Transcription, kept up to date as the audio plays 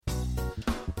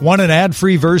Want an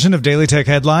ad-free version of Daily Tech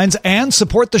Headlines and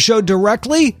support the show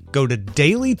directly? Go to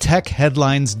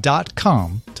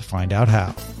dailytechheadlines.com to find out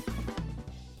how.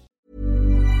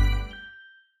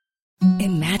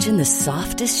 Imagine the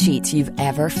softest sheets you've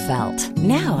ever felt.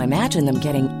 Now imagine them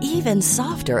getting even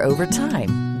softer over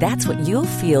time. That's what you'll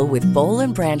feel with Boll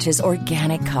 & Branch's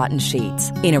organic cotton sheets.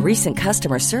 In a recent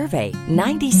customer survey,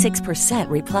 96%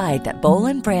 replied that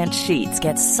Boll & Branch sheets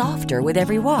get softer with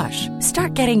every wash.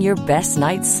 Start getting your best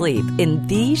night's sleep in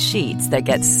these sheets that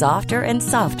get softer and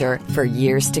softer for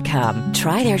years to come.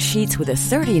 Try their sheets with a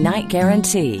 30-night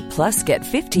guarantee. Plus, get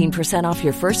 15% off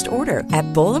your first order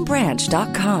at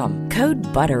bollandbranch.com. Code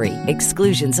BUTTERY.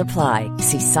 Exclusions apply.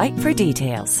 See site for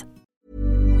details.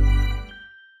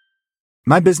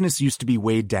 My business used to be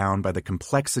weighed down by the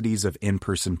complexities of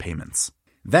in-person payments.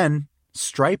 Then,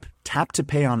 Stripe Tap to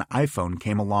Pay on iPhone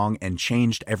came along and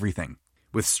changed everything.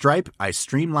 With Stripe, I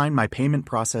streamlined my payment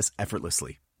process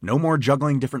effortlessly. No more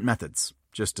juggling different methods.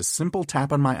 Just a simple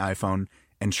tap on my iPhone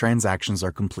and transactions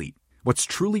are complete. What's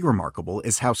truly remarkable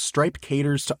is how Stripe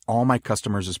caters to all my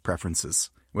customers' preferences.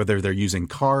 Whether they're using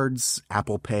cards,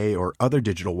 Apple Pay, or other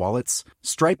digital wallets,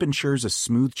 Stripe ensures a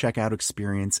smooth checkout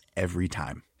experience every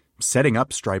time. Setting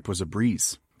up Stripe was a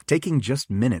breeze, taking just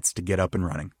minutes to get up and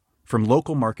running. From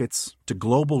local markets to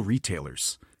global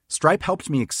retailers, Stripe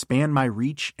helped me expand my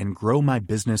reach and grow my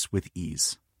business with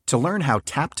ease. To learn how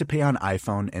Tap to Pay on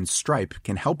iPhone and Stripe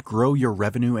can help grow your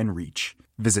revenue and reach,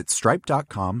 visit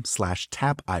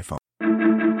stripe.com/tapiphone.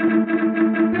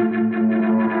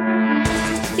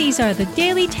 These are the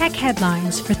Daily Tech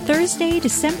Headlines for Thursday,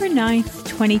 December 9th,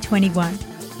 2021.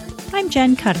 I'm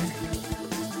Jen Cutter.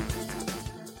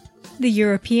 The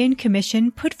European Commission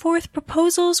put forth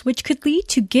proposals which could lead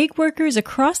to gig workers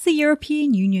across the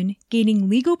European Union gaining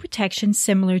legal protection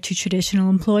similar to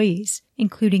traditional employees,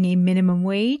 including a minimum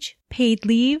wage, paid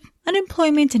leave,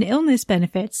 unemployment and illness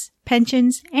benefits,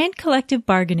 pensions, and collective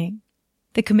bargaining.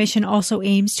 The Commission also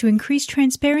aims to increase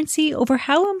transparency over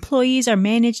how employees are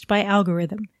managed by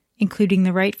algorithm, including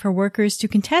the right for workers to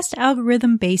contest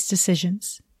algorithm-based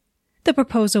decisions. The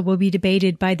proposal will be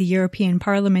debated by the European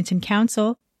Parliament and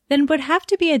Council, then would have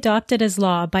to be adopted as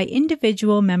law by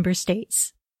individual member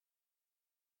states.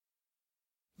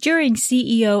 During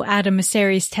CEO Adam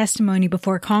Mosseri's testimony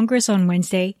before Congress on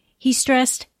Wednesday, he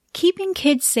stressed, keeping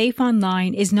kids safe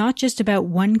online is not just about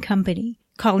one company,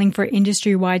 calling for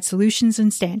industry-wide solutions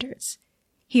and standards.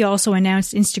 He also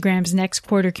announced Instagram's next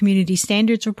quarter community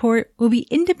standards report will be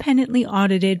independently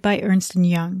audited by Ernst &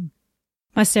 Young.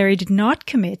 Mosseri did not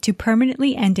commit to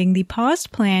permanently ending the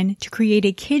paused plan to create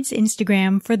a kids'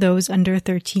 Instagram for those under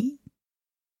 13.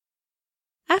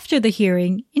 After the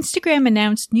hearing, Instagram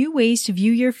announced new ways to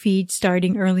view your feed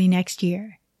starting early next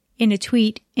year. In a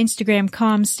tweet, Instagram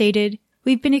comms stated,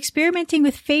 "We've been experimenting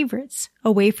with favorites,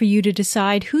 a way for you to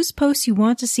decide whose posts you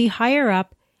want to see higher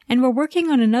up, and we're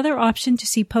working on another option to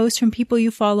see posts from people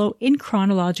you follow in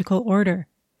chronological order."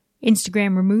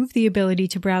 Instagram removed the ability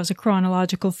to browse a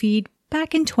chronological feed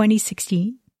back in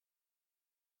 2016.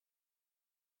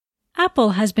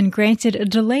 Apple has been granted a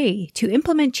delay to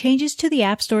implement changes to the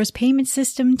App Store's payment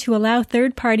system to allow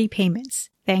third-party payments,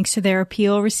 thanks to their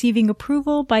appeal receiving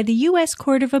approval by the U.S.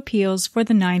 Court of Appeals for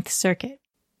the Ninth Circuit.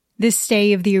 This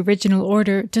stay of the original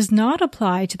order does not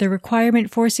apply to the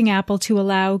requirement forcing Apple to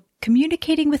allow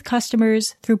communicating with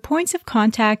customers through points of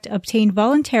contact obtained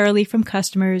voluntarily from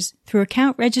customers through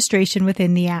account registration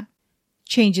within the app.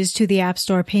 Changes to the App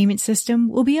Store payment system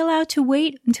will be allowed to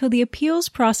wait until the appeals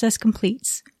process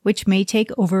completes, which may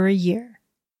take over a year.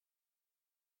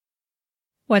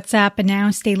 WhatsApp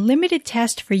announced a limited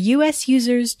test for U.S.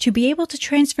 users to be able to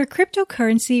transfer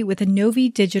cryptocurrency with a Novi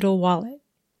digital wallet.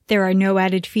 There are no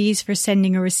added fees for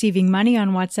sending or receiving money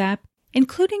on WhatsApp,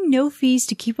 including no fees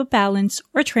to keep a balance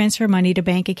or transfer money to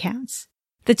bank accounts.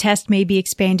 The test may be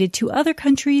expanded to other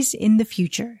countries in the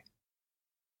future.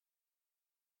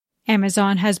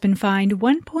 Amazon has been fined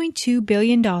 $1.2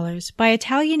 billion by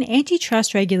Italian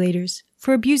antitrust regulators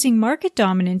for abusing market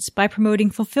dominance by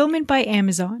promoting Fulfillment by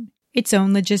Amazon, its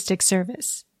own logistics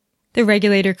service. The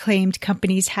regulator claimed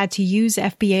companies had to use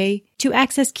FBA to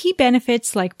access key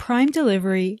benefits like Prime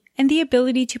delivery and the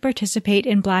ability to participate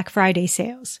in Black Friday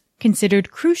sales, considered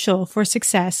crucial for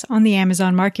success on the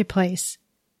Amazon marketplace.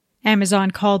 Amazon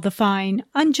called the fine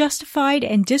unjustified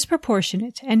and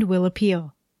disproportionate and will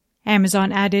appeal.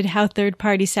 Amazon added how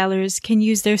third-party sellers can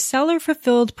use their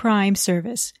seller-fulfilled Prime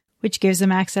service, which gives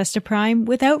them access to Prime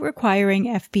without requiring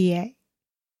FBA.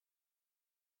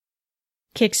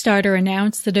 Kickstarter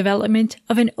announced the development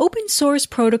of an open-source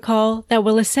protocol that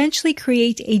will essentially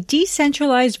create a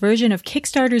decentralized version of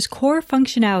Kickstarter's core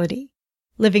functionality.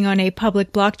 living on a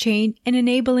public blockchain and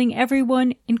enabling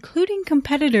everyone, including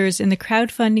competitors in the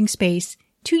crowdfunding space,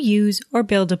 to use or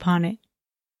build upon it.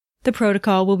 The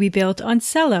protocol will be built on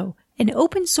Celo, an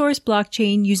open-source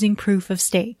blockchain using proof of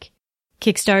stake.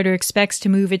 Kickstarter expects to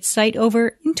move its site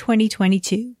over in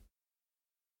 2022.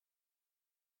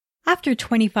 After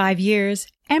 25 years,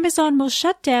 Amazon will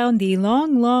shut down the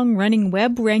long-running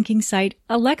web ranking site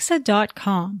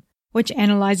Alexa.com, which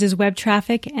analyzes web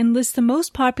traffic and lists the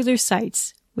most popular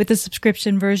sites, with the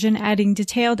subscription version adding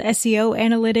detailed SEO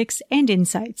analytics and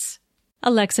insights.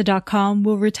 Alexa.com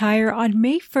will retire on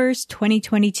May 1st,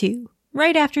 2022,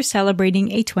 right after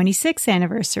celebrating a 26th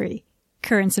anniversary.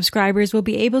 Current subscribers will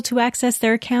be able to access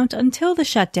their account until the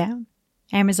shutdown.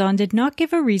 Amazon did not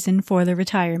give a reason for the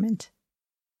retirement.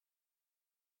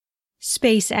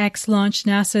 SpaceX launched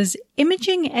NASA's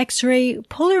Imaging X-ray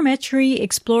Polarimetry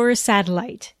Explorer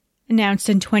satellite. Announced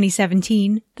in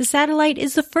 2017, the satellite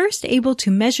is the first able to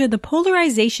measure the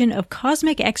polarization of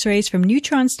cosmic X-rays from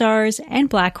neutron stars and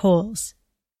black holes.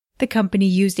 The company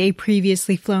used a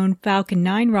previously flown Falcon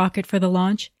 9 rocket for the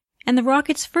launch, and the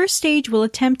rocket's first stage will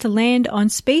attempt to land on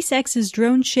SpaceX's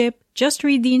drone ship Just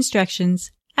Read the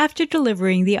Instructions after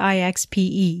delivering the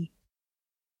IXPE.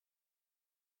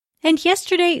 And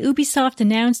yesterday, Ubisoft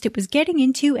announced it was getting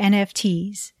into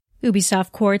NFTs.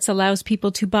 Ubisoft Quartz allows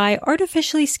people to buy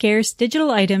artificially scarce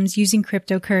digital items using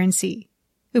cryptocurrency.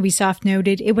 Ubisoft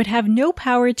noted it would have no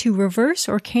power to reverse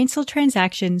or cancel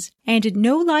transactions and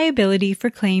no liability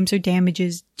for claims or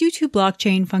damages due to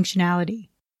blockchain functionality.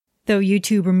 Though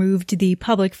YouTube removed the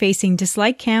public-facing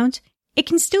dislike count, it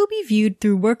can still be viewed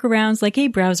through workarounds like a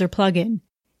browser plugin.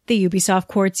 The Ubisoft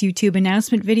Quartz YouTube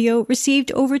announcement video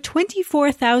received over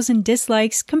 24,000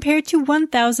 dislikes compared to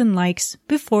 1,000 likes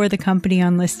before the company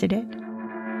unlisted it.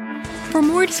 For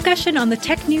more discussion on the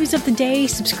tech news of the day,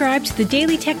 subscribe to the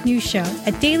Daily Tech News Show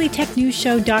at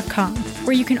dailytechnewsshow.com,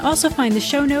 where you can also find the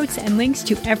show notes and links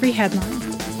to every headline.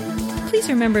 Please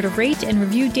remember to rate and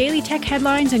review Daily Tech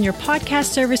Headlines on your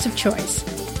podcast service of choice.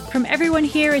 From everyone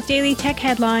here at Daily Tech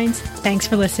Headlines, thanks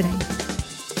for listening.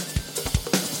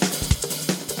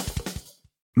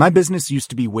 My business used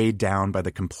to be weighed down by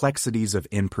the complexities of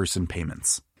in-person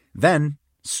payments. Then,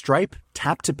 Stripe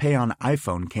Tap to Pay on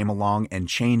iPhone came along and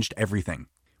changed everything.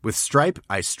 With Stripe,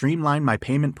 I streamlined my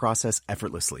payment process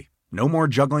effortlessly. No more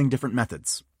juggling different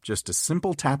methods. Just a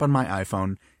simple tap on my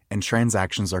iPhone and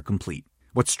transactions are complete.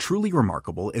 What's truly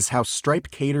remarkable is how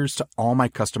Stripe caters to all my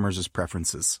customers'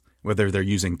 preferences. Whether they're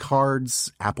using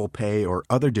cards, Apple Pay, or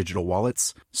other digital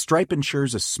wallets, Stripe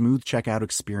ensures a smooth checkout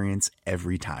experience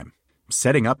every time.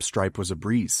 Setting up Stripe was a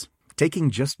breeze,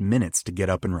 taking just minutes to get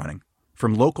up and running.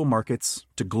 From local markets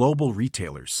to global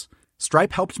retailers,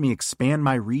 Stripe helped me expand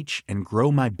my reach and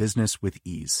grow my business with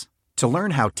ease. To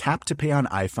learn how Tap to Pay on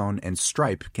iPhone and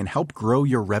Stripe can help grow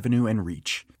your revenue and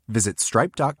reach, visit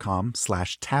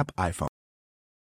stripe.com/tapiphone.